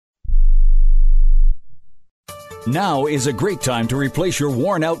Now is a great time to replace your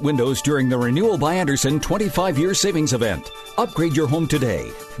worn-out windows during the Renewal by Andersen 25-year savings event. Upgrade your home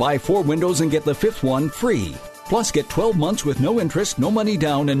today. Buy 4 windows and get the 5th one free. Plus, get 12 months with no interest, no money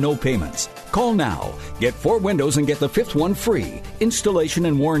down, and no payments. Call now. Get 4 windows and get the 5th one free. Installation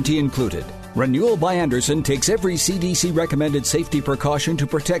and warranty included. Renewal by Andersen takes every CDC-recommended safety precaution to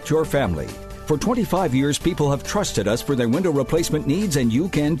protect your family. For 25 years, people have trusted us for their window replacement needs, and you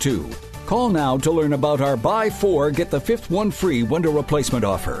can too. Call now to learn about our buy 4, get the 5th one free window replacement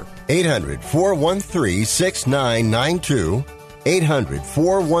offer. 800-413-6992.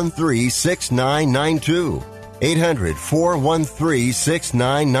 800-413-6992.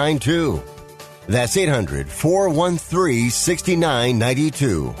 800-413-6992. That's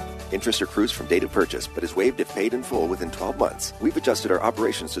 800-413-6992. Interest accrues from date of purchase, but is waived if paid in full within 12 months. We've adjusted our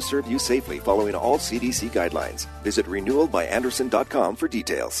operations to serve you safely following all CDC guidelines. Visit renewalbyandersen.com for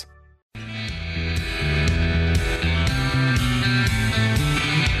details.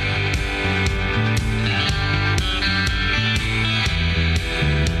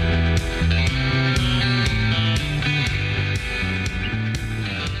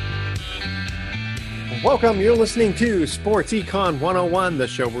 Welcome. You're listening to Sports Econ 101, the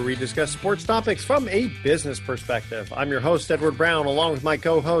show where we discuss sports topics from a business perspective. I'm your host, Edward Brown, along with my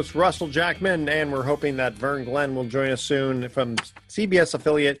co-host, Russell Jackman, and we're hoping that Vern Glenn will join us soon from CBS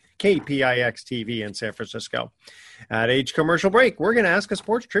affiliate KPIX-TV in San Francisco. At each commercial break, we're going to ask a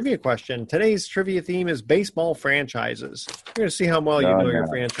sports trivia question. Today's trivia theme is baseball franchises. We're going to see how well you know your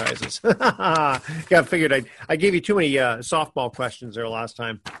franchises. Yeah, I figured I gave you too many softball questions there last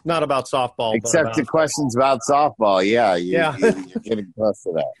time. Not about softball. Except the questions about softball. Yeah, you're getting close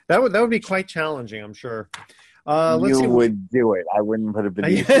to that. That would be quite challenging, I'm sure. You would do it. I wouldn't put it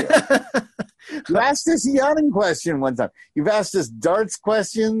beneath you. You asked us a yachting question one time. You've asked us darts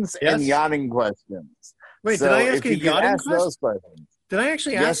questions and yachting questions. Wait, so did I ask a yachting those questions? Did I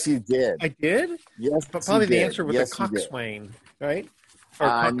actually ask? Yes, you did. I did? Yes, but probably the answer was the cockswain, right?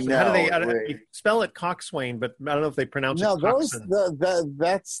 Or no, how do they spell it cockswain? But I don't know if they pronounce it coxswain.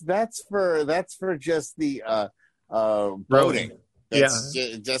 That's for just the boating. That's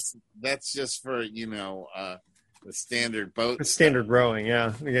just for the standard boat. The standard rowing,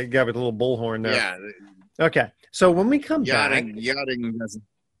 yeah. You got a little bullhorn there. Yeah. Okay, so when we come back, yachting doesn't.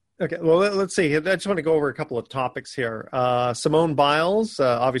 Okay, well, let's see. I just want to go over a couple of topics here. Simone Biles,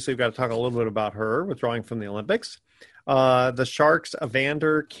 obviously we've got to talk a little bit about her withdrawing from the Olympics. The Sharks'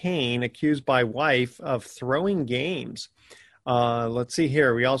 Evander Kane accused by wife of throwing games. Let's see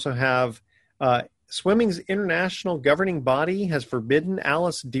here. We also have swimming's international governing body has forbidden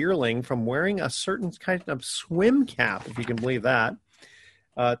Alice Dearling from wearing a certain kind of swim cap, if you can believe that.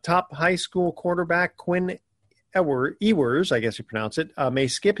 Top high school quarterback Quinn Ewers, I guess you pronounce it, may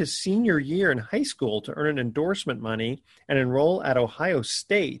skip his senior year in high school to earn an endorsement money and enroll at Ohio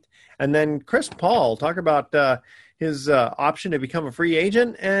State. And then Chris Paul, talk about his option to become a free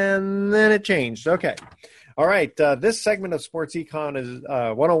agent, and then it changed. Okay. All right. This segment of Sports Econ is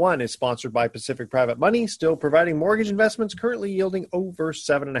 101 is sponsored by Pacific Private Money, still providing mortgage investments currently yielding over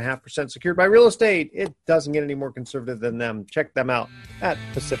 7.5% secured by real estate. It doesn't get any more conservative than them. Check them out at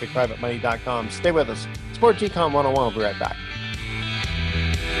pacificprivatemoney.com. Stay with us. Sports Econ 101. We'll be right back.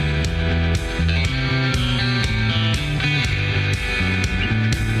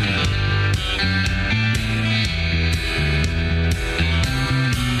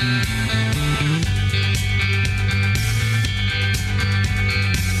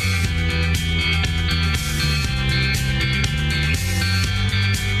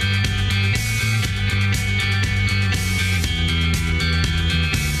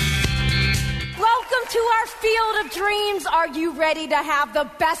 Field of Dreams, are you ready to have the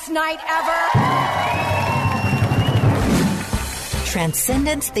best night ever?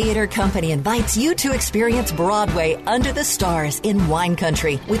 Transcendence Theater Company invites you to experience Broadway under the stars in wine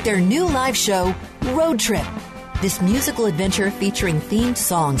country with their new live show, Road Trip. This musical adventure featuring themed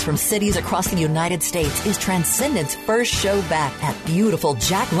songs from cities across the United States is Transcendence's first show back at beautiful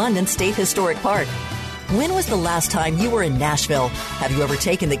Jack London State Historic Park. When was the last time you were in Nashville? Have you ever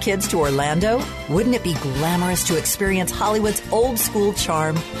taken the kids to Orlando? Wouldn't it be glamorous to experience Hollywood's old school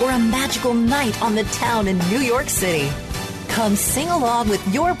charm or a magical night on the town in New York City? Come sing along with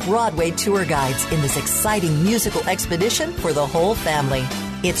your Broadway tour guides in this exciting musical expedition for the whole family.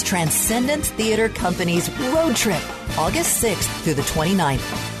 It's Transcendence Theater Company's Road Trip, August 6th through the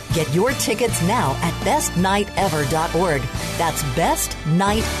 29th. Get your tickets now at bestnightever.org. That's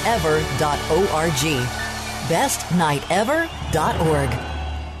bestnightever.org. bestnightever.org.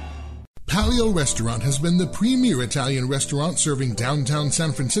 Palio Restaurant has been the premier Italian restaurant serving downtown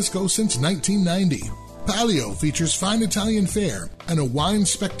San Francisco since 1990. Palio features fine Italian fare and a Wine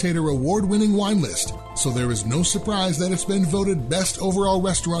Spectator award-winning wine list, so there is no surprise that it's been voted best overall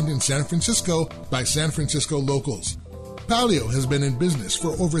restaurant in San Francisco by San Francisco locals. Palio has been in business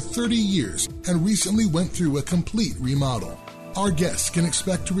for over 30 years and recently went through a complete remodel. Our guests can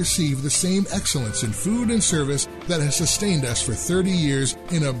expect to receive the same excellence in food and service that has sustained us for 30 years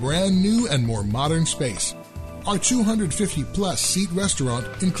in a brand new and more modern space. Our 250-plus seat restaurant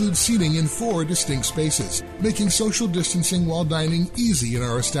includes seating in 4 distinct spaces, making social distancing while dining easy in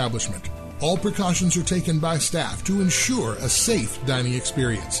our establishment. All precautions are taken by staff to ensure a safe dining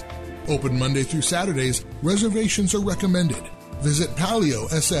experience. Open Monday through Saturdays, reservations are recommended. Visit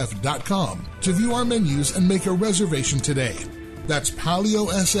paliosf.com to view our menus and make a reservation today. That's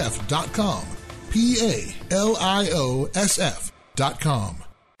paliosf.com, paliosf.com.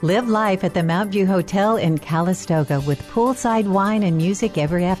 Live life at the Mount View Hotel in Calistoga with poolside wine and music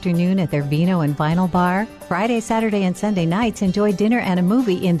every afternoon at their Vino and Vinyl Bar. Friday, Saturday, and Sunday nights, enjoy dinner and a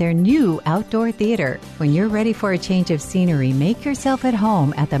movie in their new outdoor theater. When you're ready for a change of scenery, make yourself at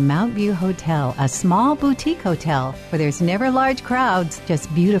home at the Mount View Hotel, a small boutique hotel where there's never large crowds,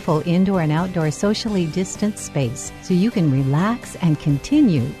 just beautiful indoor and outdoor socially distanced space so you can relax and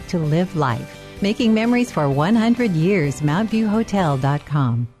continue to live life. Making memories for 100 years,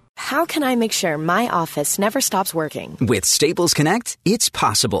 MountViewHotel.com. How can I make sure my office never stops working? With Staples Connect, it's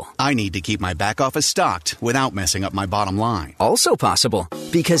possible. I need to keep my back office stocked without messing up my bottom line. Also possible,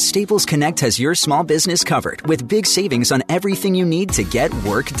 because Staples Connect has your small business covered with big savings on everything you need to get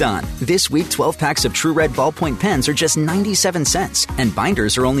work done. This week, 12 packs of True Red ballpoint pens are just 97 cents, and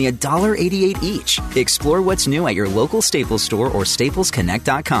binders are only $1.88 each. Explore what's new at your local Staples store or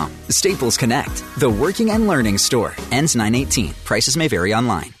staplesconnect.com. Staples Connect, the working and learning store. Ends 9/18. Prices may vary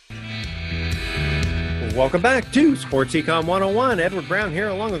online. Welcome back to Sports Econ 101. Edward Brown here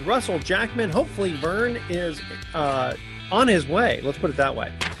along with Russell Jackman. Hopefully Vern is on his way. Let's put it that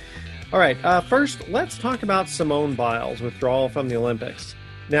way. All right. First, let's talk about Simone Biles' withdrawal from the Olympics.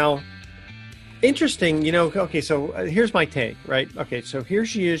 Now, interesting, okay, so here's my take, right? Okay, so here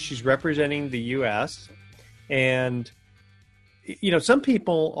she is. She's representing the U.S. And, some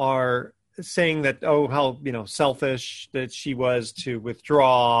people are saying that, how, selfish that she was to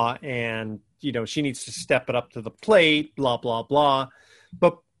withdraw and, she needs to step it up to the plate, blah, blah, blah.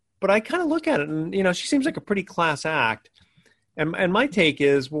 But I kind of look at it and, she seems like a pretty class act. And my take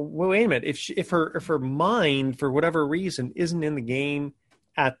is, well, wait a minute. If her mind, for whatever reason, isn't in the game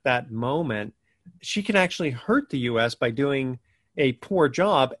at that moment, she can actually hurt the U.S. by doing a poor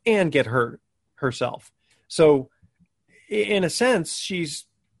job and get hurt herself. So in a sense, she's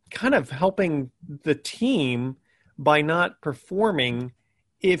kind of helping the team by not performing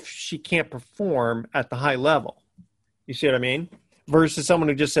if she can't perform at the high level. You see what I mean? Versus someone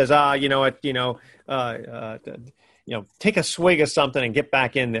who just says, take a swig of something and get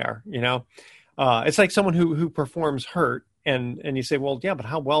back in there. It's like someone who performs hurt and you say, well, yeah, but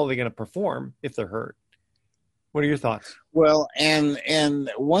how well are they going to perform if they're hurt? What are your thoughts? Well,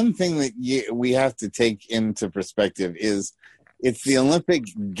 and one thing that we have to take into perspective is it's the Olympic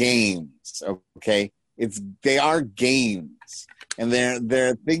Games, okay? They are games, and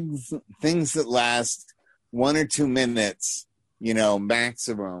they're things that last 1 or 2 minutes,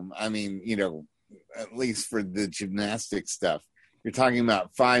 maximum. I mean, at least for the gymnastic stuff, you're talking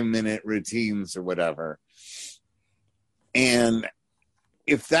about 5-minute routines or whatever. And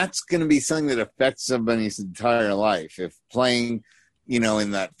if that's going to be something that affects somebody's entire life, if playing,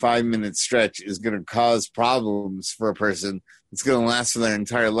 in that 5-minute stretch is going to cause problems for a person, it's going to last for their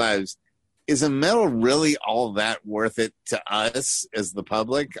entire lives. Is a medal really all that worth it to us as the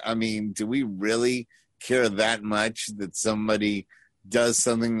public? I mean, do we really care that much that somebody does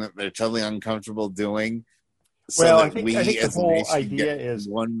something that they're totally uncomfortable doing? Well, I think the whole idea is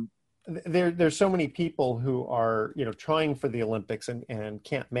there's so many people who are, trying for the Olympics and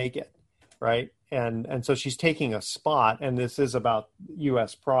can't make it, right? And so she's taking a spot, and this is about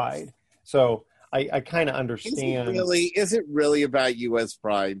U.S. pride. So I kind of understand. Is it really about U.S.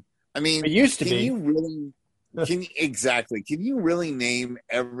 pride? I mean, it used to be. Can you really name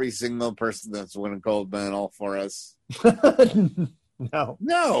every single person that's won a gold medal for us?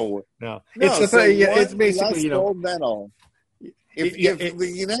 No. It's basically gold medal. If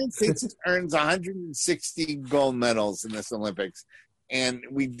the United States earns 160 gold medals in this Olympics, and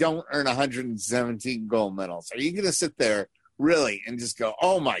we don't earn 117 gold medals, are you going to sit there really and just go,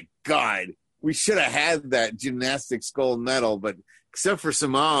 "Oh my God, we should have had that gymnastics gold medal," but except for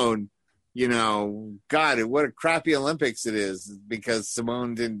Simone, God, what a crappy Olympics it is because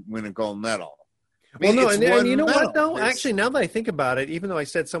Simone didn't win a gold medal. I mean, Well, no, it's and one you know medal. what, though? It's- Actually, now that I think about it, even though I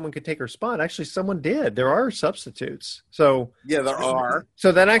said someone could take her spot, actually someone did. There are substitutes. So yeah, there are.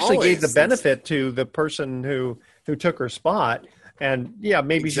 So that actually gave the Always. benefit to the person who took her spot. And yeah,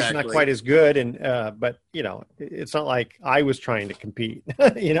 maybe she's not Exactly. quite as good, and but you know, it's not like I was trying to compete,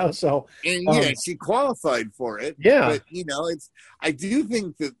 you know. So And yeah, she qualified for it. Yeah. But you know, I do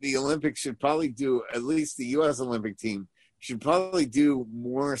think that the Olympics should probably do, at least the US Olympic team should probably do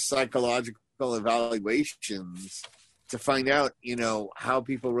more psychological evaluations to find out, you know, how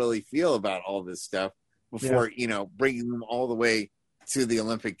people really feel about all this stuff before, you know, bringing them all the way to the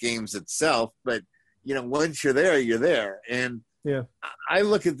Olympic Games itself. But, you know, once you're there, you're there. And yeah, I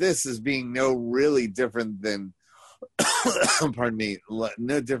look at this as being no really different than, pardon me,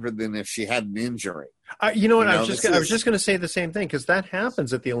 no different than if she had an injury. You know what? You I know, was this just going to say the same thing, because that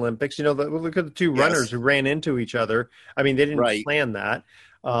happens at the Olympics. You know, look at the two runners who ran into each other. I mean, they didn't plan that.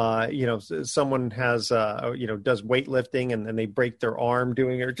 You know, someone has you know, does weightlifting and they break their arm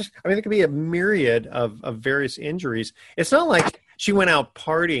doing it. Or just, I mean, it could be a myriad of various injuries. It's not like she went out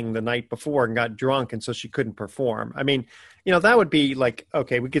partying the night before and got drunk and so she couldn't perform. I mean, you know, that would be like,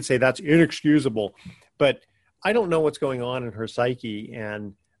 okay, we could say that's inexcusable, but I don't know what's going on in her psyche.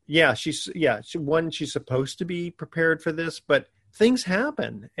 And yeah, she's supposed to be prepared for this, but things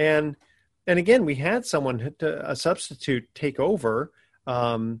happen. And again, we had someone, a substitute, take over.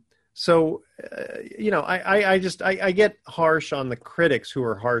 So, you know, I get harsh on the critics who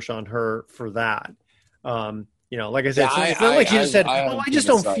are harsh on her for that. You know, like I said, it's not like she just said, I just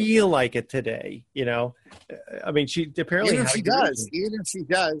don't feel like it today. You know, I mean, she apparently, even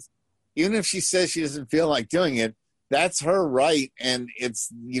if she says she doesn't feel like doing it, that's her right. And it's,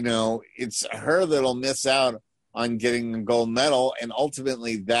 you know, it's her that'll miss out on getting a gold medal. And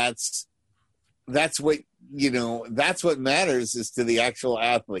ultimately that's what, you know, that's what matters, is to the actual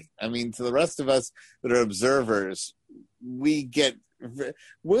athlete. I mean, to the rest of us that are observers, we'll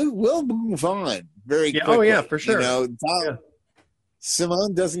move on very quickly. Oh yeah, for sure. You know,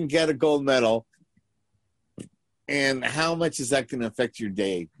 Simone doesn't get a gold medal. And how much is that going to affect your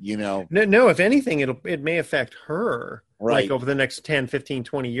day? You know, no, if anything, it may affect her, right, like over the next 10, 15,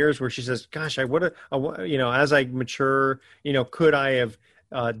 20 years, where she says, gosh, I would have, you know, as I mature, you know, could I have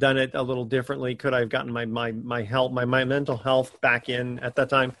done it a little differently? Could I have gotten my health, my mental health back in at that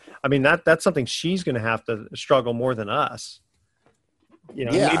time? I mean, that's something she's going to have to struggle more than us. You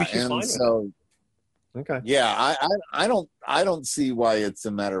know, maybe she's fine with it. Okay. Yeah, I don't see why it's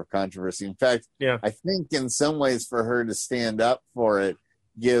a matter of controversy. In fact, I think in some ways for her to stand up for it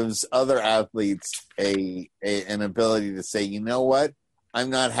gives other athletes an ability to say, you know what, I'm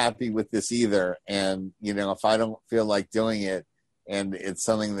not happy with this either. And, you know, if I don't feel like doing it and it's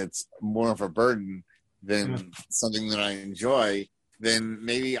something that's more of a burden than something that I enjoy, then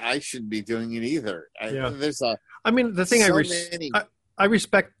maybe I shouldn't be doing it either. I mean, the thing I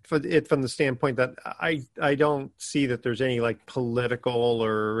respect for it from the standpoint that I don't see that there's any like political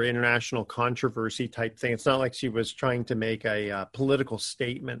or international controversy type thing. It's not like she was trying to make a political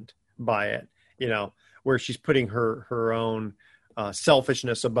statement by it, you know, where she's putting her own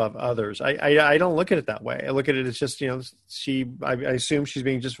selfishness above others. I don't look at it that way. I look at it as just, you know, I assume she's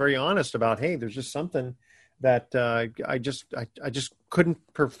being just very honest about, hey, there's just something that I just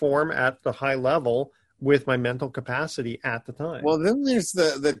couldn't perform at the high level with my mental capacity at the time. Well, then there's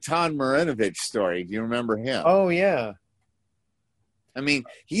the Todd Marinovich story. Do you remember him? Oh, yeah. I mean,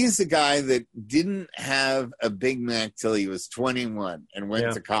 he's the guy that didn't have a Big Mac till he was 21 and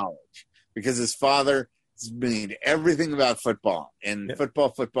went to college because his father made everything about football and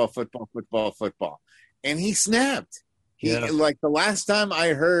football. And he snapped. Like the last time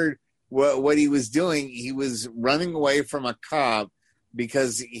I heard what he was doing, he was running away from a cop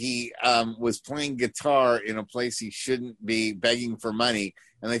because he was playing guitar in a place he shouldn't be, begging for money,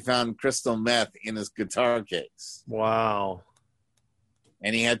 and they found crystal meth in his guitar case. Wow.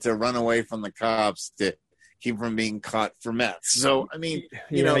 And he had to run away from the cops to keep from being caught for meth. So, I mean,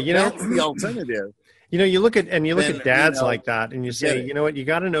 you know, that's the alternative. You know, you look at dads like that and you say, you know what, you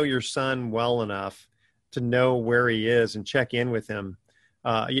got to know your son well enough to know where he is and check in with him.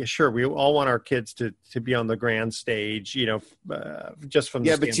 Sure, we all want our kids to be on the grand stage, you know, just from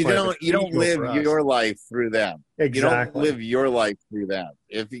the but you don't live your life through them. Exactly. You don't live your life through them.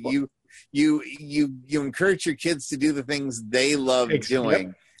 If you encourage your kids to do the things they love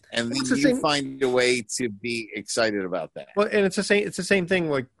doing, and then you find a way to be excited about that. Well, and it's the same thing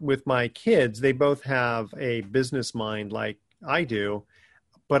like with my kids. They both have a business mind like I do,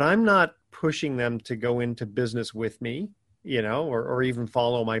 but I'm not pushing them to go into business with me, you know, or even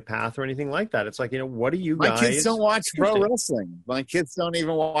follow my path or anything like that. It's like, you know, what do you guys? My kids don't watch pro wrestling. My kids don't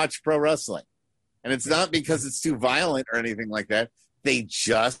even watch pro wrestling. And it's not because it's too violent or anything like that. They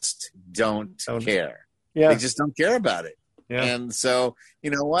just don't care. Yeah. They just don't care about it. Yeah. And so,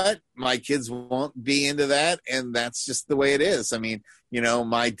 you know what? My kids won't be into that, and that's just the way it is. I mean, you know,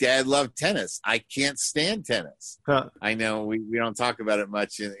 my dad loved tennis. I can't stand tennis. I know we don't talk about it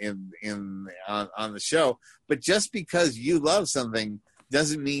much on the show, but just because you love something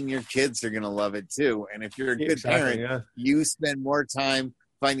doesn't mean your kids are going to love it too. And if you're a good parent, you spend more time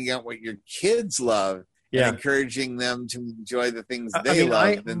finding out what your kids love and encouraging them to enjoy the things they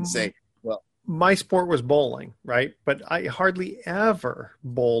love than say, well, my sport was bowling, right? But I hardly ever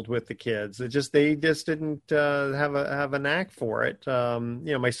bowled with the kids. They just didn't have a knack for it. You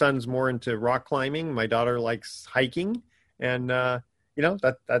know, my son's more into rock climbing. My daughter likes hiking, and you know,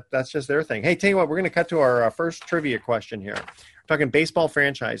 that's just their thing. Hey, tell you what, we're going to cut to our first trivia question here. We're talking baseball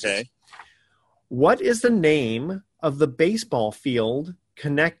franchises. Okay. What is the name of the baseball field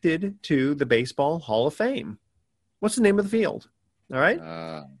connected to the Baseball Hall of Fame? What's the name of the field? All right.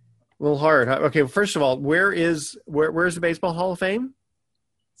 A little hard. Okay. Well, first of all, where's the Baseball Hall of Fame?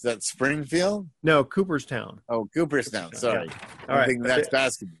 Is that Springfield? No, Cooperstown. Oh, Cooperstown. Sorry. Yeah. All right. That's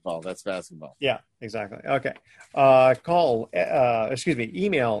basketball. That's basketball. Yeah, exactly. Okay.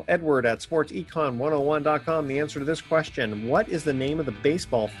 Email edward@sportsecon101.com. The answer to this question: what is the name of the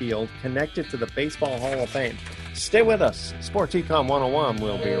baseball field connected to the Baseball Hall of Fame? Stay with us. Sports Econ 101.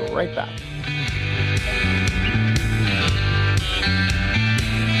 We'll be right back.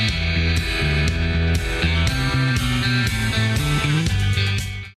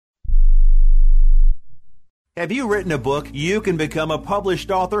 Have you written a book? You can become a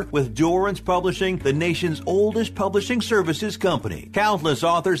published author with Dorrance Publishing, the nation's oldest publishing services company. Countless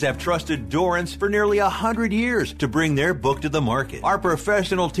authors have trusted Dorrance for nearly 100 years to bring their book to the market. Our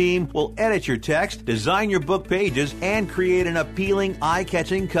professional team will edit your text, design your book pages, and create an appealing,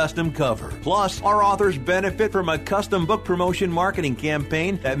 eye-catching custom cover. Plus, our authors benefit from a custom book promotion marketing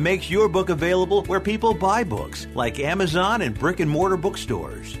campaign that makes your book available where people buy books, like Amazon and brick-and-mortar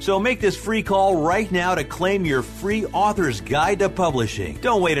bookstores. So make this free call right now to claim your free author's guide to publishing.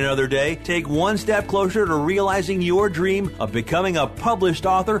 Don't wait another day. Take one step closer to realizing your dream of becoming a published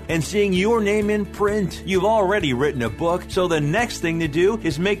author and seeing your name in print. You've already written a book, so the next thing to do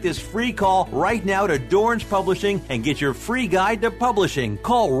is make this free call right now to Dorrance Publishing and get your free guide to publishing.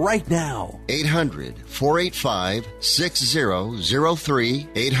 Call right now. 800-485-6003.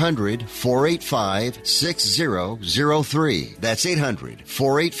 800-485-6003. That's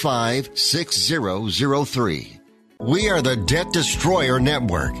 800-485-6003. We are the Debt Destroyer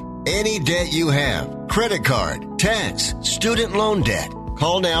Network. Any debt you have, credit card, tax, student loan debt,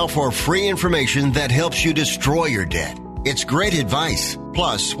 call now for free information that helps you destroy your debt. It's great advice.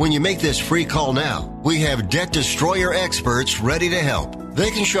 Plus, when you make this free call now, we have Debt Destroyer experts ready to help. They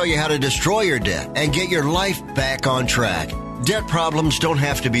can show you how to destroy your debt and get your life back on track. Debt problems don't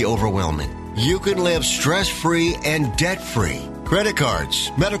have to be overwhelming. You can live stress-free and debt-free. Credit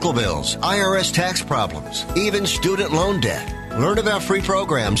cards, medical bills, IRS tax problems, even student loan debt. Learn about free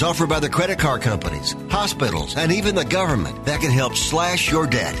programs offered by the credit card companies, hospitals, and even the government that can help slash your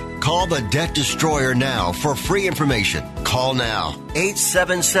debt. Call the Debt Destroyer now for free information. Call now.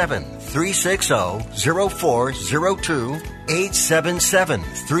 877-360-0402.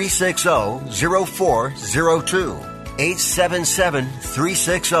 877-360-0402.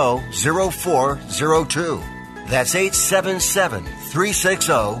 877-360-0402. That's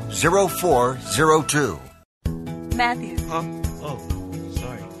 877-360-0402. Matthew. Huh? Oh,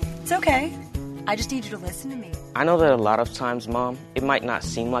 sorry. It's okay. I just need you to listen to me. I know that a lot of times, Mom, it might not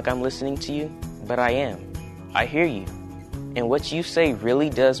seem like I'm listening to you, but I am. I hear you. And what you say really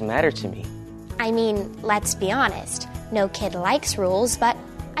does matter to me. I mean, let's be honest. No kid likes rules, but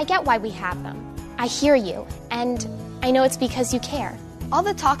I get why we have them. I hear you, and I know it's because you care. All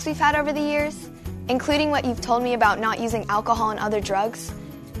the talks we've had over the years, including what you've told me about not using alcohol and other drugs,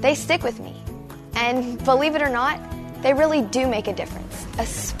 they stick with me. And believe it or not, they really do make a difference,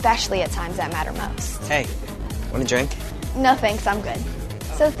 especially at times that matter most. Hey, want a drink? No thanks, I'm good.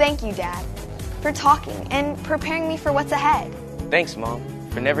 So thank you, Dad, for talking and preparing me for what's ahead. Thanks, Mom,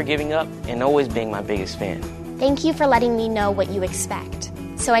 for never giving up and always being my biggest fan. Thank you for letting me know what you expect,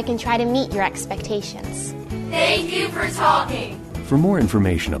 so I can try to meet your expectations. Thank you for talking. For more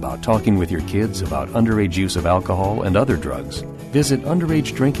information about talking with your kids about underage use of alcohol and other drugs, visit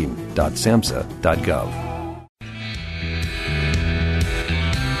underagedrinking.samhsa.gov.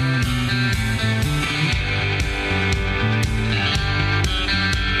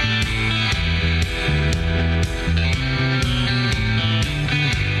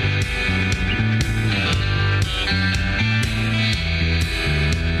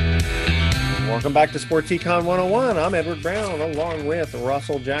 Welcome back to Sports Econ 101. I'm Edward Brown along with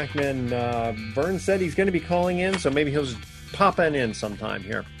Russell Jackman. Vern said he's going to be calling in, so maybe he'll just pop in sometime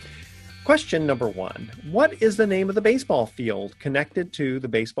here. Question number 1. What is the name of the baseball field connected to the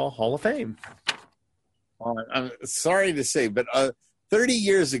Baseball Hall of Fame? I'm sorry to say, but 30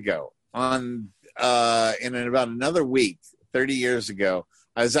 years ago, in about another week, 30 years ago,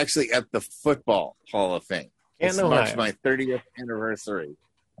 I was actually at the Football Hall of Fame. This marks my 30th anniversary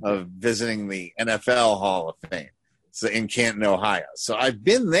of visiting the NFL Hall of Fame, so in Canton, Ohio. So I've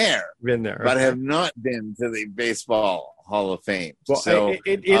been there, but I have not been to the Baseball Hall of Fame. Well, so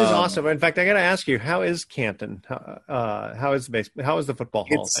it is awesome. In fact, I got to ask you, how is Canton? How is the Football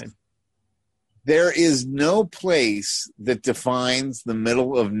Hall of Fame? There is no place that defines the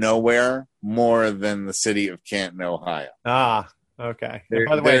middle of nowhere more than the city of Canton, Ohio. Ah, okay.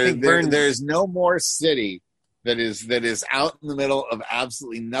 By the way, I think there's no more city that is out in the middle of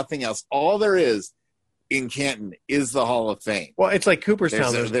absolutely nothing else. All there is in Canton is the Hall of Fame. Well, it's like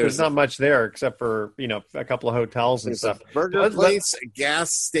Cooperstown. There's not much there except for a couple of hotels and stuff. A burger place, a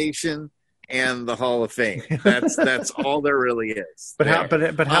gas station, and the Hall of Fame. That's all there really is. But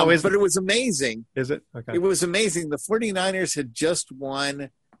how is it? But it was amazing. Is it? Okay. It was amazing. The 49ers had just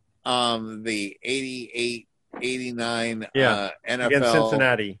won the 88 89 NFL against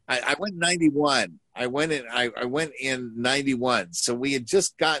Cincinnati. I went 91. I went in 91. So we had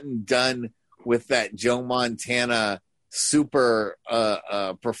just gotten done with that Joe Montana super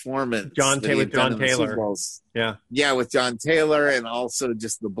performance. John Taylor. Yeah, with John Taylor, and also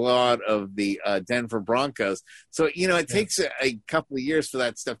just the blowout of the Denver Broncos. So, it takes a couple of years for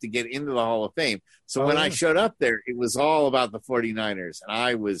that stuff to get into the Hall of Fame. So when I showed up there, it was all about the 49ers, and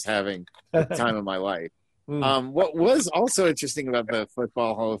I was having the time of my life. What was also interesting about the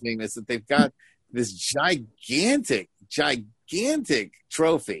Football Hall of Fame is that they've got this gigantic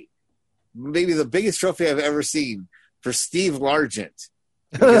trophy, maybe the biggest trophy I've ever seen, for Steve Largent,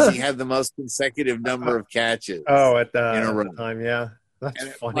 because he had the most consecutive number of catches. At the time, yeah.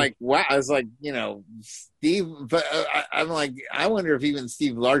 That's funny. Like, wow. I was like, Steve, but I'm like, I wonder if even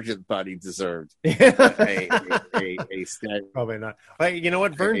Steve Largent thought he deserved a stat. Probably not. Hey, you know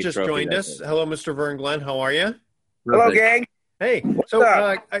what? Vern just joined us. Hello, Mr. Vern Glenn. How are you? Hello, gang. Hey, so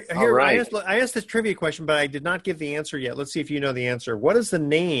I asked this trivia question, but I did not give the answer yet. Let's see if you know the answer. What is the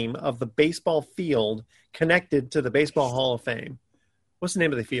name of the baseball field connected to the Baseball Hall of Fame? What's the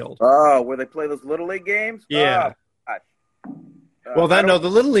name of the field? Oh, where they play those Little League games? Yeah. Oh, the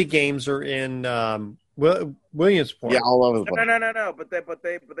Little League games are in Williamsport. Yeah, all over the place. No. But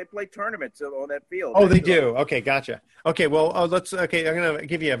they play tournaments on that field. Oh, they do. Okay, gotcha. Okay, well, I'm going to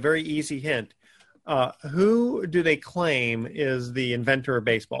give you a very easy hint. Who do they claim is the inventor of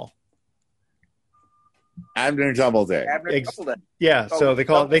baseball? Abner Doubleday. Yeah, so they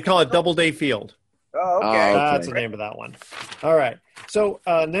call it Doubleday Field. Oh, okay. That's the name of that one. All right. So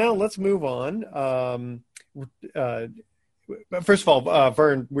now let's move on. First of all,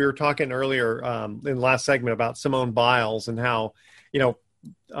 Vern, we were talking earlier in the last segment about Simone Biles and how,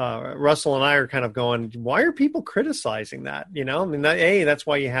 Russell and I are kind of going, why are people criticizing that? A, that's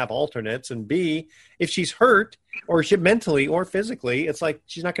why you have alternates, and B, if she's hurt or she mentally or physically, it's like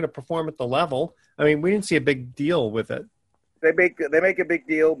she's not going to perform at the level. I mean, we didn't see a big deal with it. They make a big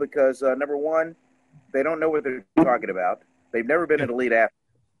deal because number one, they don't know what they're talking about. They've never been an elite athlete.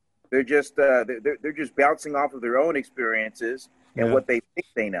 They're just they're just bouncing off of their own experiences and what they think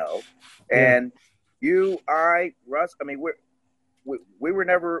they know. And Russ, I mean, we were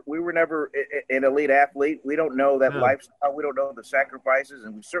never an elite athlete. We don't know that lifestyle. We don't know the sacrifices,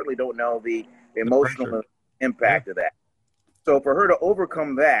 and we certainly don't know the emotional impact of that. So for her to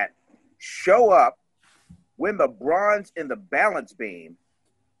overcome that, show up, win the bronze in the balance beam,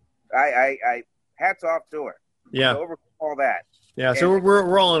 I hats off to her. Yeah, to overcome all that. Yeah, so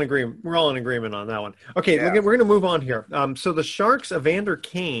we're all in agreement. We're all in agreement on that one. Okay, we're going to move on here. So the Sharks' Evander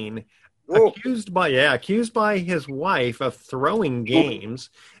Kane, accused by his wife of throwing games,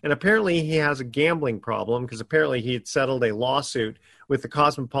 and apparently he has a gambling problem because apparently he had settled a lawsuit with the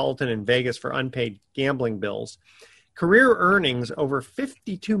Cosmopolitan in Vegas for unpaid gambling bills. Career earnings over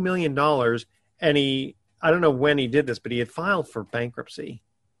 $52 million, and I don't know when he did this, but he had filed for bankruptcy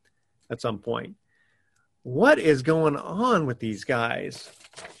at some point. What is going on with these guys?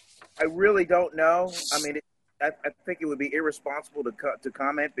 I really don't know. I mean, I think it would be irresponsible to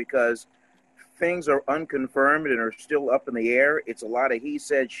comment because things are unconfirmed and are still up in the air. It's a lot of he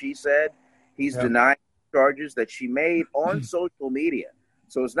said, she said. He's denying charges that she made on social media.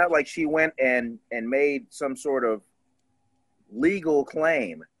 So it's not like she went and made some sort of legal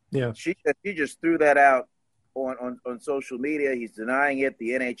claim. Yeah. She just threw that out on social media. He's denying it. The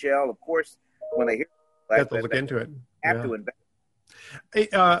NHL, of course, when they hear have to look into it. Have to invest.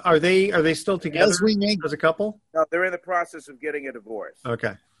 Are they still together as a couple? No, they're in the process of getting a divorce.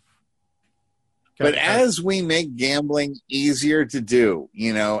 Okay. But as we make gambling easier to do,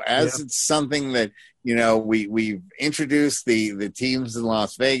 it's something that, we've introduced the teams in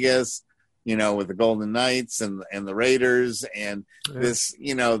Las Vegas, with the Golden Knights and the Raiders, and this,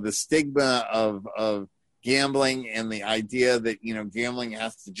 the stigma of gambling and the idea that, gambling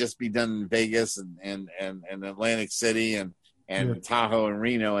has to just be done in Vegas and Atlantic City and Tahoe and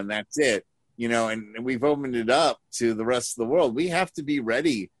Reno, and that's it, and we've opened it up to the rest of the world. We have to be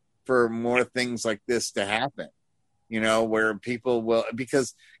ready for more things like this to happen, where people will,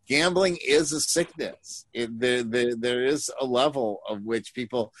 because gambling is a sickness. There is a level of which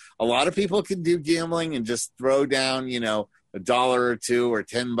a lot of people can do gambling and just throw down, $1 or $2 or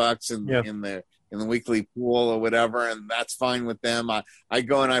 $10 in the weekly pool or whatever, and that's fine with them. I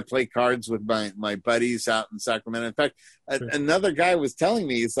go and I play cards with my buddies out in Sacramento. In fact, another guy was telling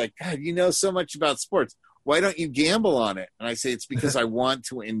me, he's like, God, you know so much about sports. Why don't you gamble on it? And I say, it's because I want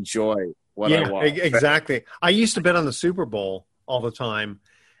to enjoy what I watch. Exactly. I used to bet on the Super Bowl all the time,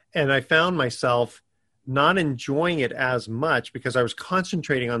 and I found myself not enjoying it as much because I was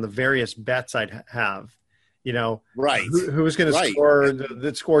concentrating on the various bets I'd have. Right? Who was going to score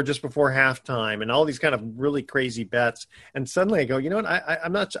the score just before halftime, and all these kind of really crazy bets. And suddenly I go, you know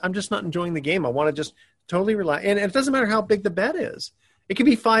what? I'm just not enjoying the game. I want to just totally rely. And it doesn't matter how big the bet is. It could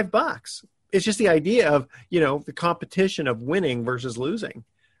be $5. It's just the idea of, the competition of winning versus losing.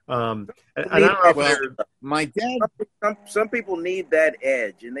 And I don't know my dad. Some people need that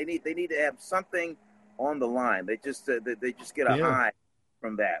edge, and they need to have something on the line. They just get a high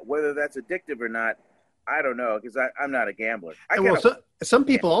from that. Whether that's addictive or not, I don't know, because I'm not a gambler. Some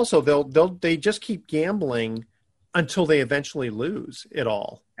people also they just keep gambling until they eventually lose it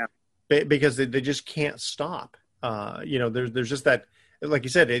all, because they just can't stop. There's just that. Like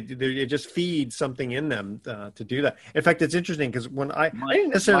you said, it just feeds something in them to do that. In fact, it's interesting because when I didn't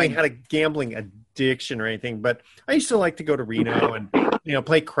necessarily had a gambling addiction or anything, but I used to like to go to Reno and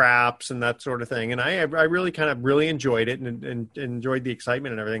play craps and that sort of thing. And I really kind of really enjoyed it and enjoyed the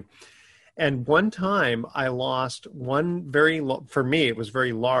excitement and everything. And one time I lost one for me it was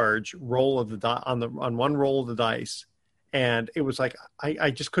very large roll of the on one roll of the dice. And it was like, I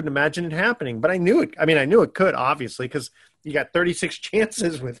just couldn't imagine it happening, but I knew it. I mean, I knew it could, obviously, because you got 36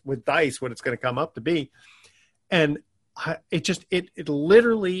 chances with dice what it's going to come up to be. And it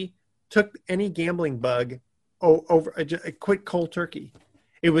literally took any gambling bug over. It quit cold turkey.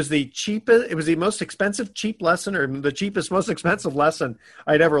 It was the cheapest. It was the most expensive cheap lesson, or the cheapest, most expensive lesson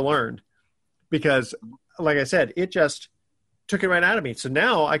I'd ever learned, because, like I said, it just took it right out of me. So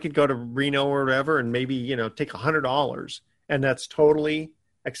now I could go to Reno or whatever and maybe, take $100, and that's totally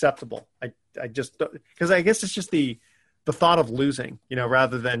acceptable. I just, because I guess it's just the thought of losing,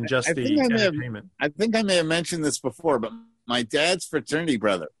 rather than just the entertainment. I think I may have mentioned this before, but my dad's fraternity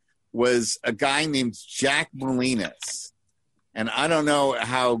brother was a guy named Jack Molinas. And I don't know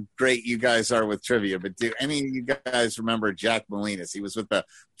how great you guys are with trivia, but do any of you guys remember Jack Molinas? He was with the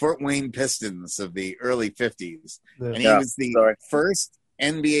Fort Wayne Pistons of the early 50s. And he was the first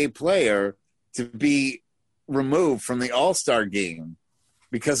NBA player to be removed from the All-Star game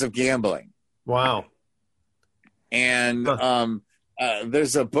because of gambling. Wow. And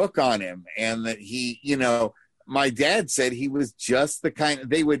there's a book on him, and that he, my dad said he was just the kind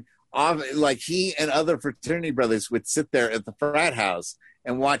they would, like, he and other fraternity brothers would sit there at the frat house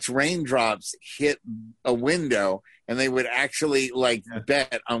and watch raindrops hit a window, and they would actually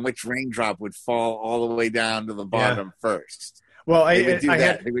bet on which raindrop would fall all the way down to the bottom first. Well, they would do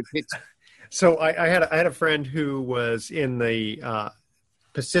that. They would pitch. So I had a friend who was in the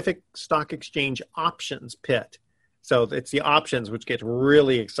Pacific Stock Exchange options pit. So it's the options which gets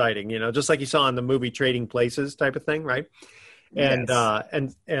really exciting, just like you saw in the movie Trading Places type of thing, right? And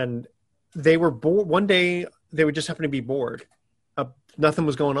yes. And they were bored. One day they would just happen to be bored. Nothing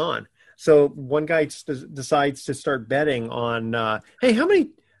was going on. So one guy decides to start betting on, hey, how many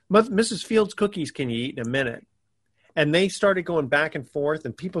Mrs. Fields cookies can you eat in a minute? And they started going back and forth,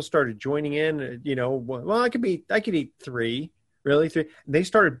 and people started joining in. Well, I could eat 3. Really? 3? And they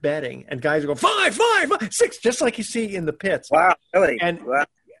started betting, and guys would go 5, 6, just like you see in the pits. Wow, really? And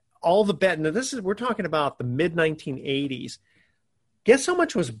all the bet. Now we're talking about the mid 1980s. Guess how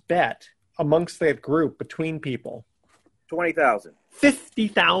much was bet amongst that group between people? $20,000.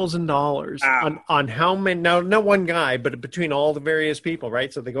 $50,000 on how many? Now, not one guy, but between all the various people,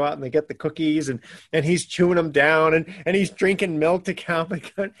 right? So they go out and they get the cookies, and he's chewing them down, and he's drinking milk to count,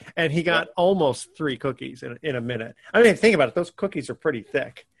 and he got almost 3 cookies in a minute. I mean, think about it; those cookies are pretty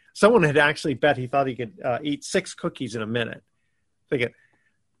thick. someone had actually bet he thought he could eat 6 cookies in a minute. Thinking,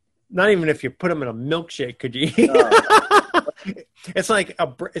 not even if you put them in a milkshake could you eat. It's like I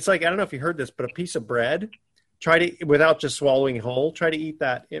don't know if you heard this, but a piece of bread. Try to, without just swallowing whole, try to eat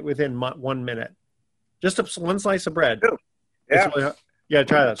that within 1 minute. Just one slice of bread. Yeah. Really,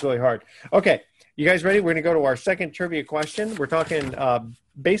 try that. It's really hard. Okay, you guys ready? We're going to go to our second trivia question. We're talking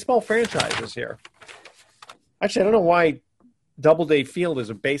baseball franchises here. Actually, I don't know why Doubleday Field is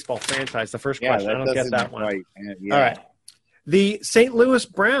a baseball franchise. The first question, I don't get that one. Right. Yeah. All right. The St. Louis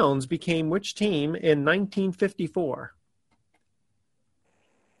Browns became which team in 1954?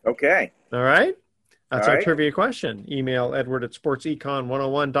 Okay. All right. That's All our right. trivia question. Email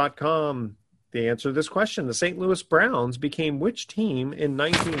edward@sportsecon101.com. The answer to this question, the St. Louis Browns became which team in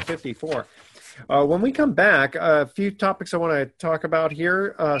 1954? When we come back, a few topics I want to talk about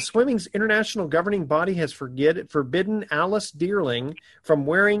here. Swimming's international governing body has forbidden Alice Dearling from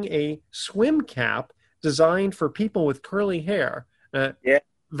wearing a swim cap designed for people with curly hair.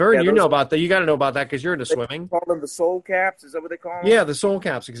 Vern, you know about that. You got to know about that because you're into swimming. Call them the soul caps? Is that what they call them? Yeah, the soul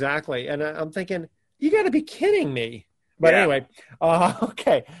caps, exactly. And I'm thinking, you got to be kidding me. But anyway,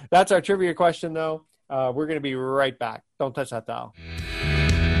 okay. That's our trivia question, though. We're going to be right back. Don't touch that dial.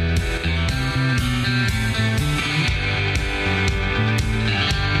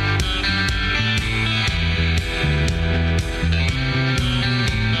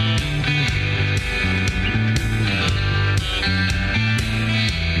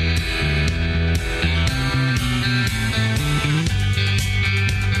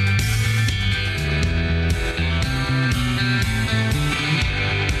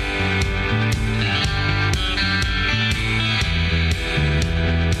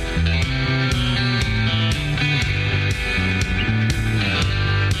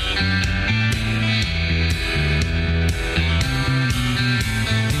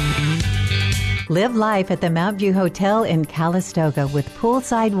 Live life at the Mount View Hotel in Calistoga with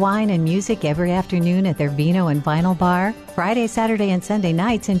poolside wine and music every afternoon at their Vino and Vinyl Bar. Friday, Saturday, and Sunday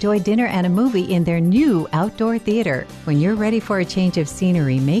nights, enjoy dinner and a movie in their new outdoor theater. When you're ready for a change of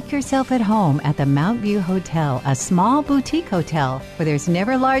scenery, make yourself at home at the Mount View Hotel, a small boutique hotel where there's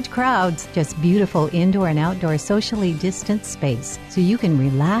never large crowds, just beautiful indoor and outdoor socially distanced space so you can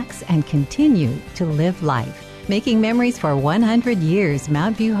relax and continue to live life. Making memories for 100 years,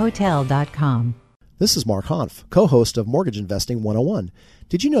 MountViewHotel.com. This is Mark Hanf, co-host of Mortgage Investing 101.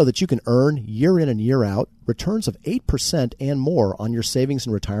 Did you know that you can earn year in and year out returns of 8% and more on your savings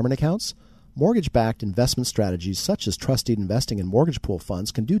and retirement accounts? Mortgage-backed investment strategies such as trusted investing and mortgage pool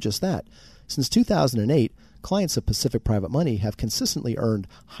funds can do just that. Since 2008, clients of Pacific Private Money have consistently earned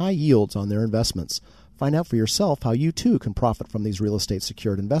high yields on their investments. Find out for yourself how you too can profit from these real estate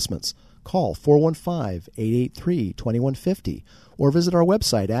secured investments. Call 415-883-2150 or visit our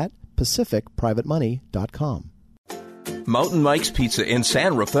website at pacificprivatemoney.com. Mountain Mike's Pizza in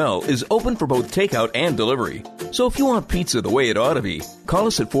San Rafael is open for both takeout and delivery. So if you want pizza the way it ought to be, call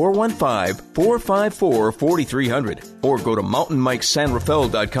us at 415-454-4300 or go to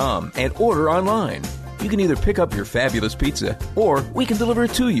mountainmikesanrafael.com and order online. You can either pick up your fabulous pizza or we can deliver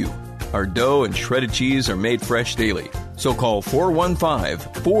it to you. Our dough and shredded cheese are made fresh daily. So call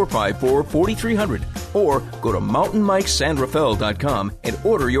 415-454-4300 or go to mountainmikesanrafael.com and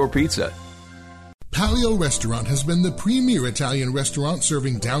order your pizza. Palio Restaurant has been the premier Italian restaurant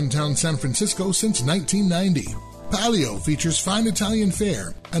serving downtown San Francisco since 1990. Palio features fine Italian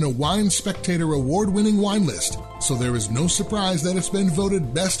fare and a Wine Spectator award-winning wine list, so there is no surprise that it's been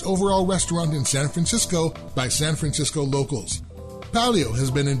voted best overall restaurant in San Francisco by San Francisco locals. Palio has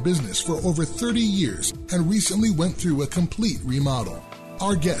been in business for over 30 years and recently went through a complete remodel.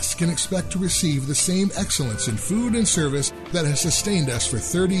 Our guests can expect to receive the same excellence in food and service that has sustained us for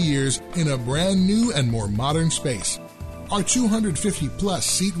 30 years in a brand new and more modern space. Our 250-plus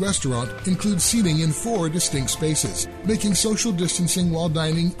seat restaurant includes seating in 4 distinct spaces, making social distancing while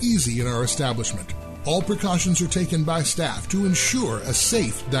dining easy in our establishment. All precautions are taken by staff to ensure a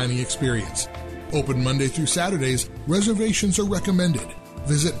safe dining experience. Open Monday through Saturdays, reservations are recommended.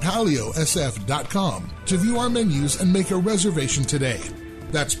 Visit paliosf.com to view our menus and make a reservation today.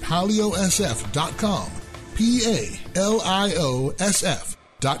 That's paliosf.com,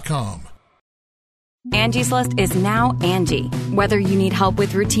 PALIOSF.com. Angie's List is now Angie. Whether you need help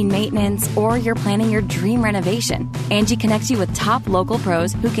with routine maintenance or you're planning your dream renovation, Angie connects you with top local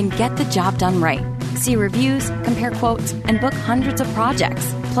pros who can get the job done right. See reviews, compare quotes, and book hundreds of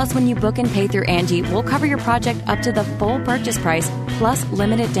projects. Plus, when you book and pay through Angie, we'll cover your project up to the full purchase price, plus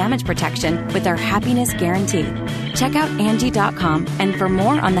limited damage protection with our happiness guarantee. Check out Angie.com, and for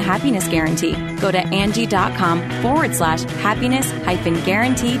more on the Happiness Guarantee, go to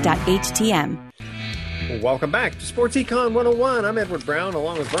Angie.com/happiness-guarantee.htm. Welcome back to Sports Econ 101. I'm Edward Brown,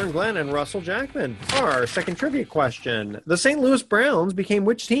 along with Vern Glenn and Russell Jackman. Our second trivia question. The St. Louis Browns became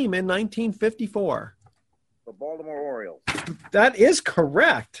which team in 1954? The Baltimore Orioles. That is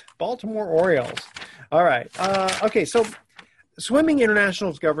correct. Baltimore Orioles. All right. Okay, so Swimming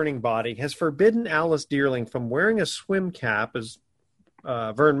International's governing body has forbidden Alice Dearling from wearing a swim cap, as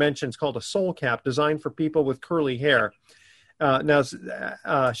Vern mentioned, it's called a soul cap, designed for people with curly hair. Now,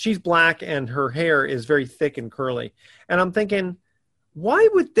 she's black and her hair is very thick and curly. And I'm thinking, why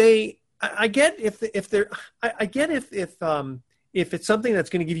would they? I get if it's something that's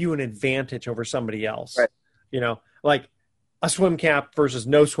going to give you an advantage over somebody else, right. Like a swim cap versus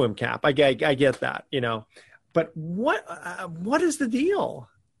no swim cap. I get that, but what is the deal?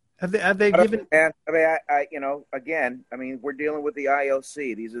 Have they given? And I we're dealing with the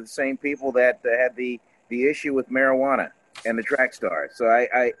IOC. These are the same people that had the issue with marijuana and the track stars. So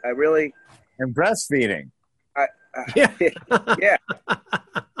I really and breastfeeding. Yeah.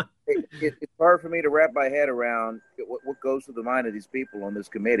 It's hard for me to wrap my head around what goes through the mind of these people on this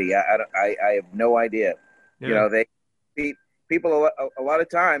committee. I have no idea. Yeah. People a lot of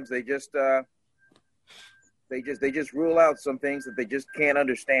times they just rule out some things that they just can't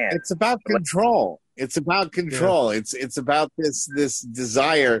understand. It's about control. It's about control. Yeah. It's about this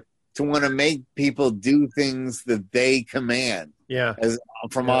desire to want to make people do things that they command. Yeah.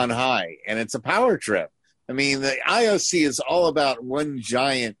 From on high, and it's a power trip. I mean, the IOC is all about one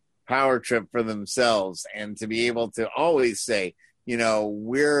giant power trip for themselves, and to be able to always say,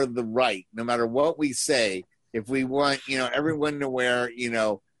 we're the right, no matter what we say. If we want, everyone to wear,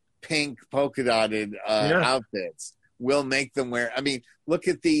 pink polka dotted outfits, we'll make them wear. I mean, look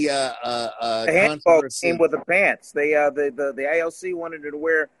at the handball team with the pants. The IOC wanted her to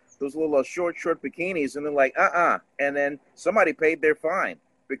wear those little short bikinis, and they're like, and then somebody paid their fine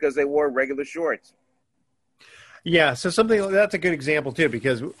because they wore regular shorts. Yeah, so that's a good example too,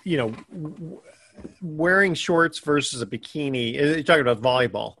 because wearing shorts versus a bikini, you're talking about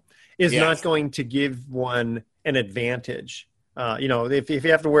volleyball, is not going to give one an advantage. If you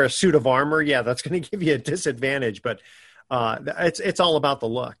have to wear a suit of armor, that's going to give you a disadvantage. But it's all about the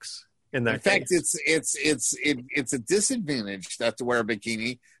looks. In fact, it's a disadvantage not to wear a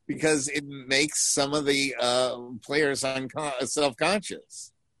bikini because it makes some of the players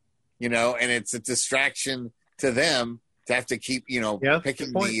self-conscious. And it's a distraction to them to have to keep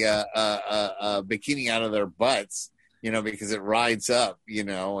picking the bikini out of their butts. Because it rides up,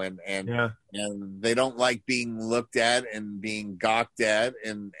 and they don't like being looked at and being gawked at,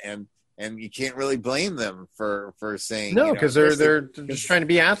 and you can't really blame them for saying no, because they're just trying to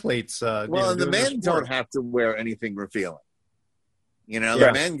be athletes. And the men don't have to wear anything revealing.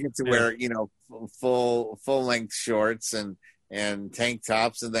 The men get to wear full length shorts and tank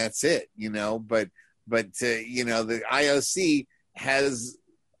tops, and that's it. But the IOC has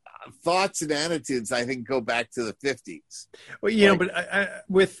thoughts and attitudes, I think, go back to the 50s. Well, but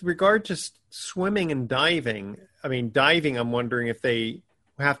with regard to swimming and diving, diving, I'm wondering if they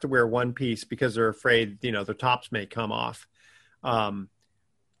have to wear one piece because they're afraid, their tops may come off. And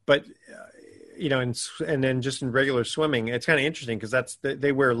then just in regular swimming, it's kind of interesting because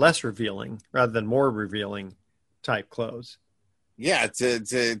they wear less revealing rather than more revealing type clothes. Yeah,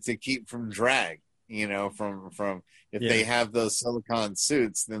 to keep from drag. From if they have those silicone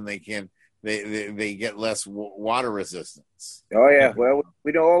suits, then they get less water resistance. Oh yeah, well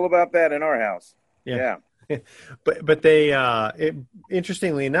we know all about that in our house. Yeah. but they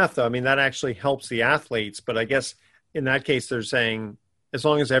interestingly enough, though, that actually helps the athletes. But I guess in that case, they're saying as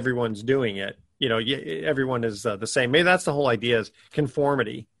long as everyone's doing it, everyone is the same. Maybe that's the whole idea, is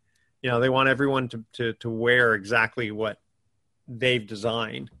conformity. They want everyone to wear exactly what they've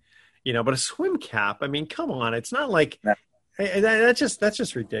designed. But a swim cap, come on. It's not like that's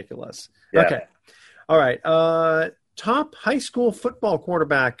just ridiculous. Yeah. Okay. All right. Top high school football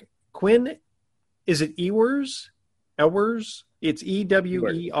quarterback, Quinn, is it Ewers? It's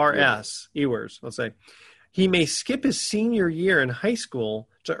Ewers. Ewers, let's say. He may skip his senior year in high school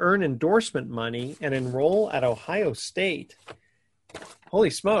to earn endorsement money and enroll at Ohio State.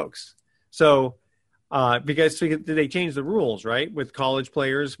 Holy smokes. So, because they changed the rules, right? With college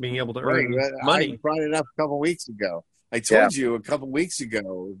players being able to earn money. I brought it up a couple of weeks ago. I told you a couple of weeks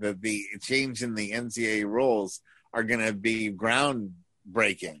ago that the change in the NCAA rules are going to be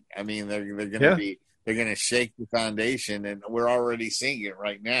groundbreaking. They're going to be, they're going to shake the foundation, and we're already seeing it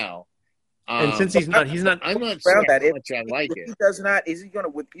right now. And since he's not, I'm not sure how much I like it. He does not. He's going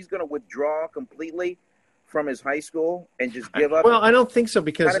to withdraw completely from his high school and just give up? Well, I don't think so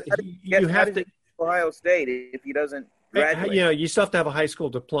because you how have does to. he get to Ohio State if he doesn't graduate? You still have to have a high school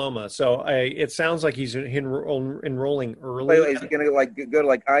diploma. So it sounds like he's enrolling early. Wait, is he going to go to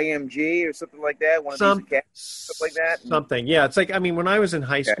like IMG or something like that? One of these academies, stuff like that? Something, yeah. It's like, I mean, when I was in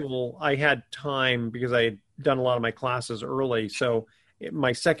high school, I had time because I had done a lot of my classes early. So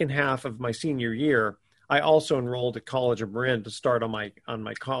my second half of my senior year, I also enrolled at College of Marin to start on my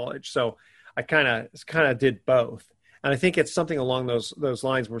college. So I kind of did both, and I think it's something along those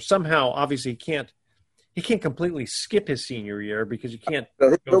lines where somehow, obviously, he can't completely skip his senior year because you can't.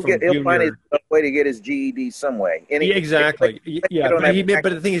 So he'll find his way to get his GED some way. Exactly. Yeah,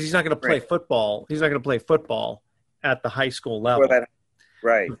 but the thing is, he's not going to play football. He's not going to play football at the high school level.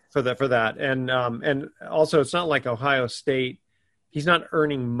 For that, and also it's not like Ohio State. He's not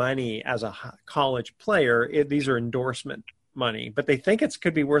earning money as a college player. These are endorsement money, but they think it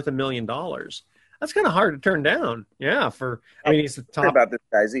could be worth $1 million. That's kind of hard to turn down. Yeah, he's the top. About this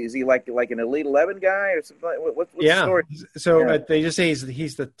guy, is he like an Elite 11 guy or something? What's the story? So they just say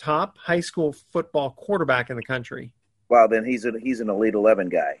he's the top high school football quarterback in the country. Well, then he's an Elite 11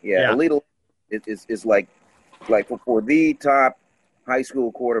 guy. Yeah. Elite 11 is like for the top high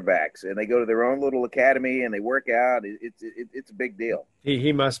school quarterbacks, and they go to their own little academy and they work out. It's a big deal.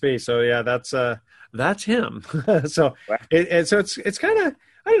 He must be. So yeah, that's him. So it's kind of,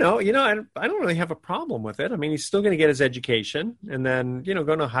 I don't know. I don't really have a problem with it. I mean, he's still going to get his education, and then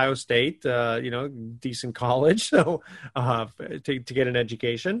go to Ohio State, decent college, so to get an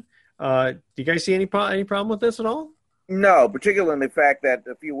education. Do you guys see any problem with this at all? No, particularly in the fact that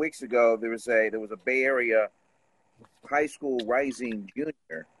a few weeks ago there was a Bay Area high school rising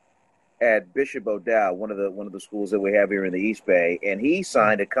junior at Bishop O'Dowd, one of the schools that we have here in the East Bay, and he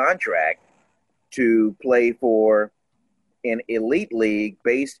signed a contract to play for an elite league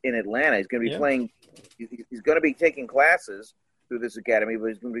based in Atlanta. He's going to be playing. He's going to be taking classes through this academy, but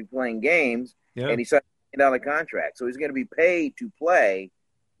he's going to be playing games, and he signed a contract. So he's going to be paid to play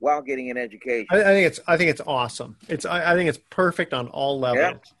while getting an education. I think it's awesome. I think it's perfect on all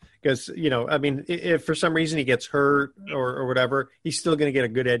levels. Because, I mean, if for some reason he gets hurt or whatever, he's still going to get a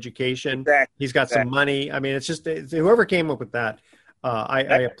good education. Exactly. He's got some money. I mean, it's just whoever came up with that, I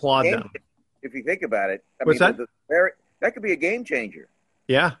applaud them. If you think about it, What's that? That could be a game changer.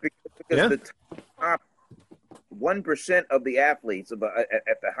 Yeah. Because the top 1% of the athletes at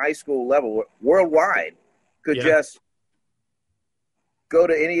the high school level worldwide could just go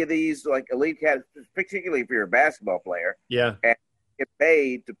to any of these like elite categories, particularly if you're a basketball player. Yeah. And get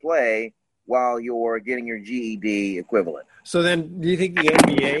paid to play while you're getting your GED equivalent. So then, do you think the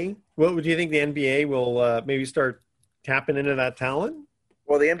NBA? Do you think the NBA will maybe start tapping into that talent?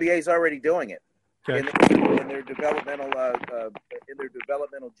 Well, the NBA is already doing it in their developmental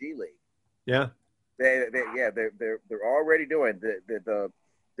G League. Yeah, they're already doing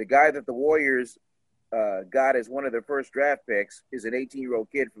the guy that the Warriors got as one of their first draft picks is an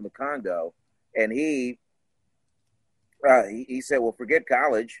 18-year-old kid from the Congo, and he said, "Well, forget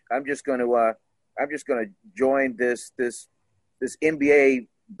college. I'm just going to join this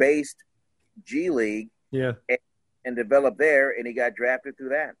NBA-based G League, and develop there." And he got drafted through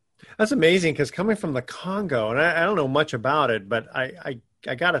that. That's amazing because coming from the Congo, and I don't know much about it, but I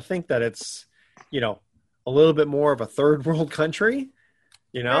got to think that it's a little bit more of a third world country.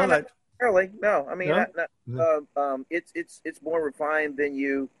 Not necessarily. No, I mean, it's more refined than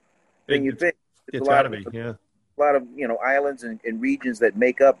you think. It's got to be, yeah. A lot of islands and regions that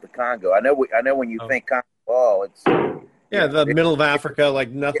make up the Congo. I know when you think Congo, it's the middle of Africa, like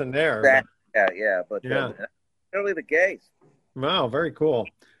nothing there. But that's really the case. Wow, very cool.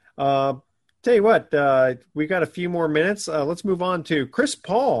 Tell you what, we got a few more minutes. Let's move on to Chris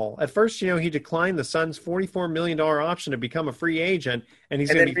Paul. At first, he declined the Suns' $44 million option to become a free agent, and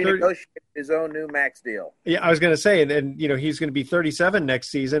he's going to be renegotiate his own new max deal. Yeah, I was going to say, and he's going to be 37 next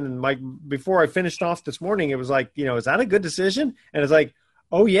season. And Mike, before I finished off this morning, it was like, is that a good decision? And it's like,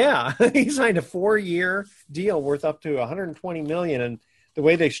 oh yeah, he signed a 4-year deal worth up to $120 million, and the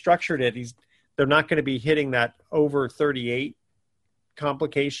way they structured it, they're not going to be hitting that over 38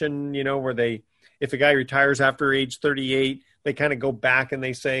 complication, where if a guy retires after age 38, they kind of go back and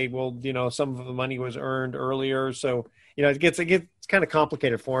they say, well, some of the money was earned earlier. So, it gets kind of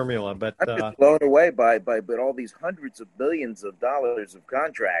complicated formula, but I'm just blown away by all these hundreds of billions of dollars of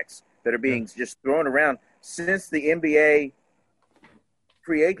contracts that are being just thrown around since the NBA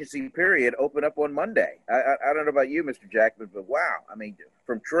free agency period opened up on Monday. I don't know about you, Mr. Jackman, but wow. I mean,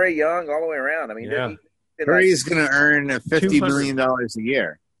 from Trae Young all the way around. I mean, Curry's going to earn $50 million a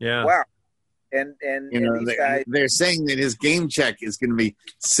year. Yeah. Wow. And these guys, they're saying that his game check is going to be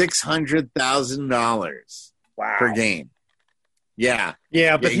 $600,000 per game. Yeah.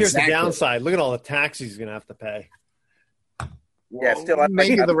 Yeah, but here's the downside. Look at all the taxes he's going to have to pay. Yeah, still,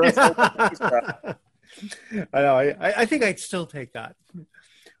 maybe the rest of I know. I think I'd still take that.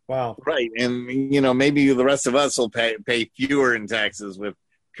 Wow. Right. And, maybe the rest of us will pay fewer in taxes with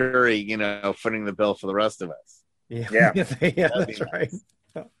Curry, footing the bill for the rest of us. Yeah, that's right.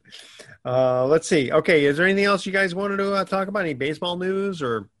 Let's see. Okay, is there anything else you guys wanted to talk about? Any baseball news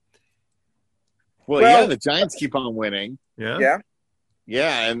or? Well, the Giants keep on winning. Yeah.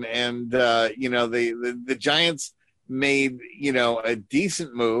 And the Giants made a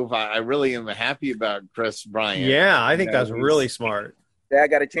decent move. I really am happy about Chris Bryant. Yeah, I think that's really smart. Yeah, I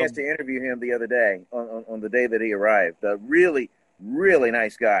got a chance to interview him the other day on the day that he arrived. Really, really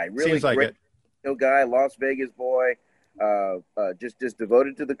nice guy. Really Seems like great it. Guy, Las Vegas boy. Just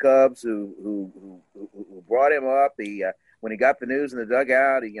devoted to the Cubs, who brought him up. When he got the news in the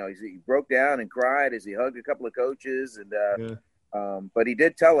dugout, he broke down and cried as he hugged a couple of coaches. But he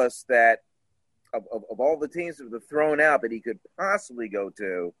did tell us that of all the teams that were thrown out that he could possibly go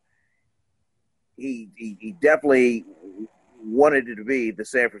to, he definitely wanted it to be the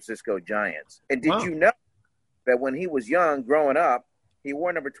San Francisco Giants. And did you know that when he was young, growing up, he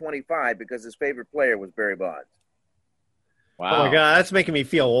wore number 25 because his favorite player was Barry Bonds? Wow. Oh my God, that's making me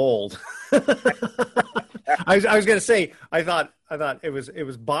feel old. I was going to say, I thought it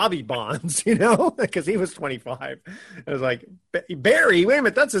was Bobby Bonds, because he was 25. I was like, Barry, wait a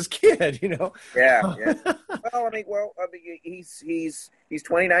minute, that's his kid, Yeah. Well, he's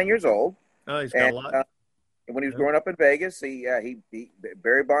 29 years old. Oh, he's got a lot. When he was growing up in Vegas, he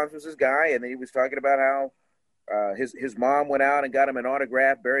Barry Bonds was his guy, and then he was talking about how his mom went out and got him an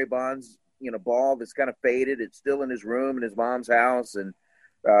autographed Barry Bonds ball that's kind of faded. It's still in his room in his mom's house, and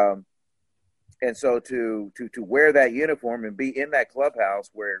so to wear that uniform and be in that clubhouse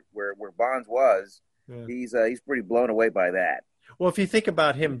where Bonds was, he's pretty blown away by that. Well, if you think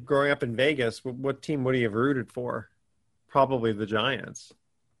about him growing up in Vegas, what team would he have rooted for? Probably the Giants,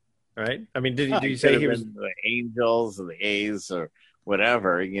 right? I mean, did you say he was the Angels or the A's or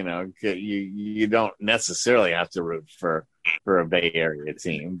whatever? You don't necessarily have to root for a Bay Area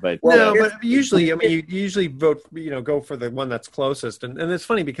team, but but usually, you usually vote, go for the one that's closest. And it's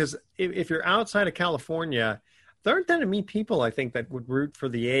funny because if you're outside of California, there aren't that many people, I think, that would root for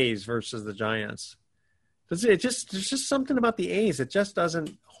the A's versus the Giants. There's just something about the A's. It just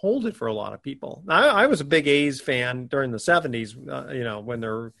doesn't hold it for a lot of people. I was a big A's fan during the 70s, when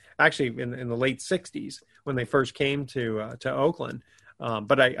they're actually in the late 60s when they first came to Oakland.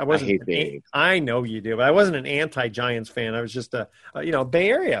 But I wasn't. I know you do, but I wasn't an anti-Giants fan. I was just a Bay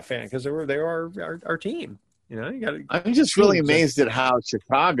Area fan because they were our team. I'm just really amazed at how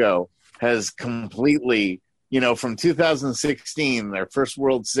Chicago has completely, from 2016, their first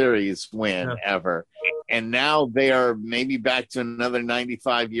World Series win ever, and now they are maybe back to another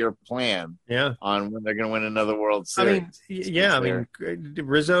 95-year plan. On when they're going to win another World Series.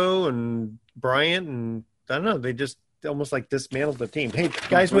 Rizzo and Bryant, and I don't know, they just almost like dismantled the team. Hey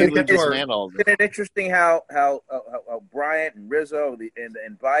guys, we get to our. Isn't it interesting how Bryant and Rizzo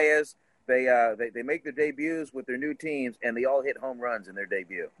and Baez they make their debuts with their new teams and they all hit home runs in their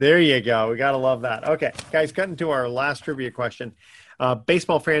debut. There you go. We gotta love that. Okay, guys, cutting to our last trivia question.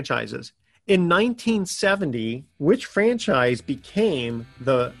 Baseball franchises. In 1970, which franchise became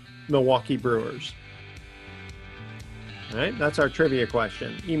the Milwaukee Brewers? All right, that's our trivia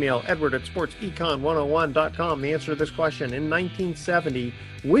question. Email edward@sportsecon101.com. The answer to this question: in 1970,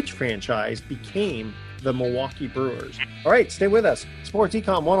 which franchise became the Milwaukee Brewers? All right, stay with us. Sports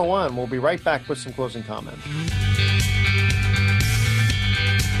Econ 101. We'll be right back with some closing comments.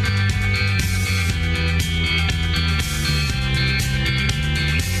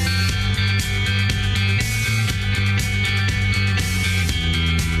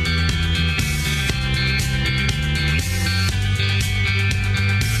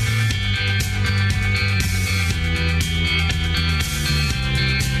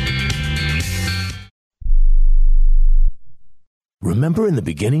 Remember in the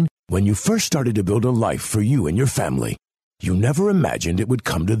beginning, when you first started to build a life for you and your family, you never imagined it would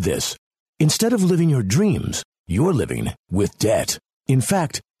come to this. Instead of living your dreams, you're living with debt. In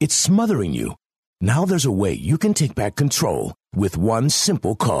fact, it's smothering you. Now there's a way you can take back control with one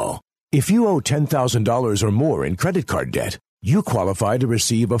simple call. If you owe $10,000 or more in credit card debt, you qualify to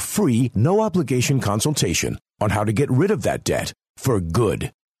receive a free, no-obligation consultation on how to get rid of that debt for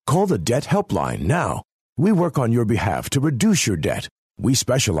good. Call the Debt Helpline now. We work on your behalf to reduce your debt. We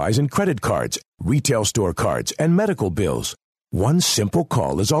specialize in credit cards, retail store cards, and medical bills. One simple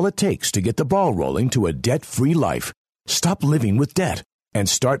call is all it takes to get the ball rolling to a debt-free life. Stop living with debt and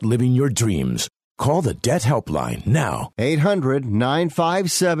start living your dreams. Call the Debt Helpline now.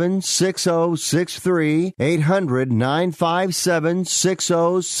 800-957-6063.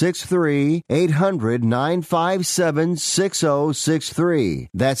 800-957-6063. 800-957-6063.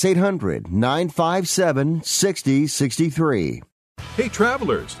 That's 800-957-6063. Hey,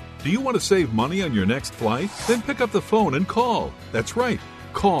 travelers, do you want to save money on your next flight? Then pick up the phone and call. That's right,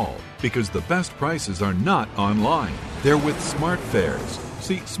 call, because the best prices are not online. They're with SmartFares.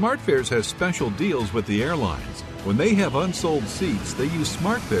 See, SmartFares has special deals with the airlines. When they have unsold seats, they use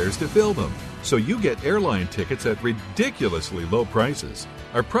SmartFares to fill them. So you get airline tickets at ridiculously low prices.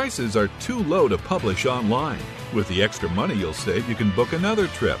 Our prices are too low to publish online. With the extra money you'll save, you can book another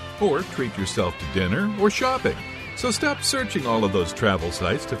trip or treat yourself to dinner or shopping. So stop searching all of those travel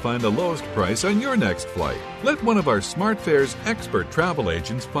sites to find the lowest price on your next flight. Let one of our SmartFares expert travel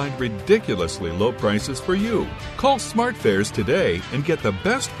agents find ridiculously low prices for you. Call SmartFares today and get the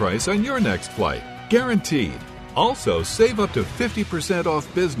best price on your next flight. Guaranteed. Also, save up to 50%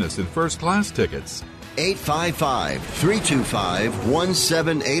 off business and first class tickets.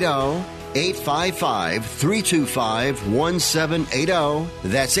 855-325-1780. 855-325-1780.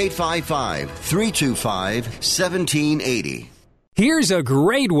 That's 855-325-1780. Here's a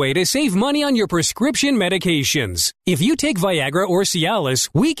great way to save money on your prescription medications. If you take Viagra or Cialis,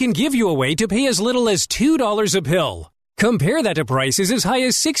 we can give you a way to pay as little as $2 a pill. Compare that to prices as high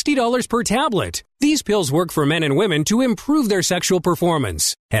as $60 per tablet. These pills work for men and women to improve their sexual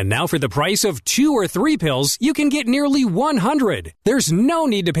performance. And now for the price of 2 or 3 pills, you can get nearly 100. There's no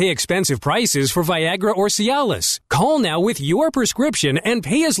need to pay expensive prices for Viagra or Cialis. Call now with your prescription and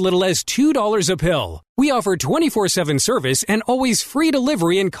pay as little as $2 a pill. We offer 24/7 service and always free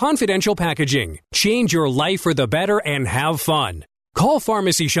delivery and confidential packaging. Change your life for the better and have fun. Call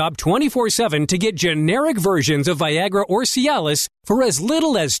Pharmacy Shop 24/7 to get generic versions of Viagra or Cialis for as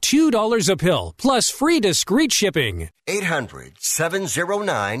little as $2 a pill, plus free discreet shipping.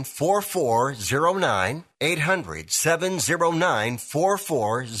 800-709-4409.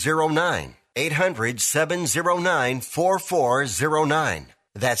 800-709-4409. 800-709-4409.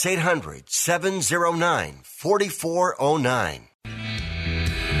 That's 800-709-4409.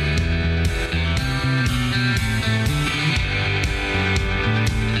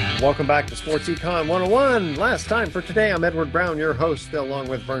 Welcome back to Sports Econ 101. Last time for today, I'm Edward Brown, your host, along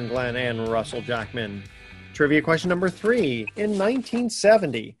with Vern Glenn and Russell Jackman. Trivia question number 3. In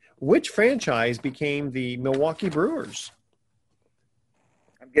 1970, which franchise became the Milwaukee Brewers?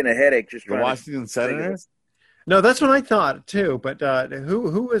 I'm getting a headache just The trying Washington Senators? No, that's what I thought too. But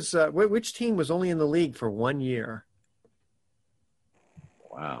who was which team was only in the league for 1 year?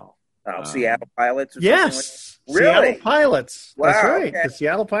 Wow. Seattle Pilots? Or Yes. Something like Seattle Pilots. Wow, That's right. okay. The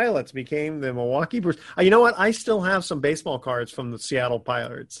Seattle Pilots became the Milwaukee Brewers. You know what? I still have some baseball cards from the Seattle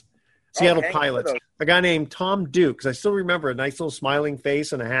Pilots. Seattle Pilots. A guy named Tom Dukes. I still remember a nice little smiling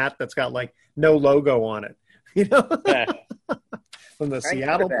face and a hat that's got like no logo on it. You know? From the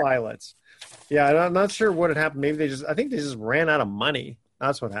Seattle Pilots. Yeah, I'm not sure what had happened. Maybe I think they just ran out of money.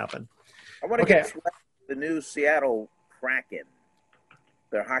 That's what happened. I want to get the new Seattle Kraken,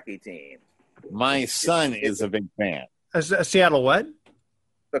 their hockey team. My son is a big fan. Seattle what?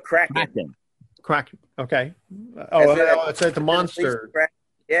 The Kraken. Kraken. Okay. It's at the Monster.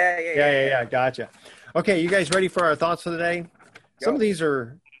 Yeah. Gotcha. Okay, you guys ready for our thoughts for the day? Some of these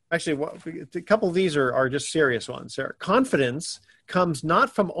are actually a couple of these are just serious ones. Confidence comes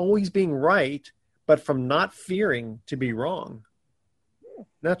not from always being right, but from not fearing to be wrong.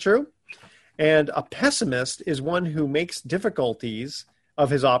 Not true? And a pessimist is one who makes difficulties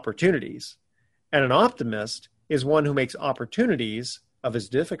of his opportunities. And an optimist is one who makes opportunities of his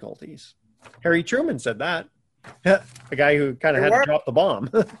difficulties. Harry Truman said that. The guy who kind of had to drop the bomb.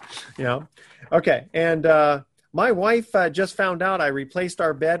 You know? Okay. And my wife just found out I replaced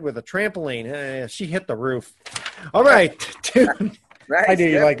our bed with a trampoline. She hit the roof. All right. Nice. I do.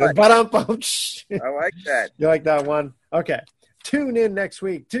 You like that? I like that. You like that one? Okay. Tune in next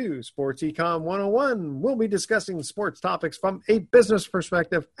week to Sports Econ 101. We'll be discussing sports topics from a business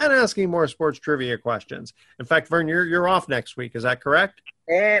perspective and asking more sports trivia questions. In fact, Vern, you're off next week. Is that correct?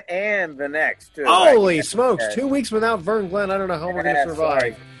 And the next, too. Holy smokes. 2 weeks without Vern Glenn. I don't know how we're going to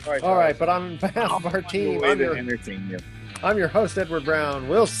survive. Sorry. All right, but on behalf of our team, I'm your host, Edward Brown.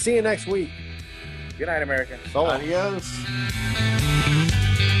 We'll see you next week. Good night, America. So Adios.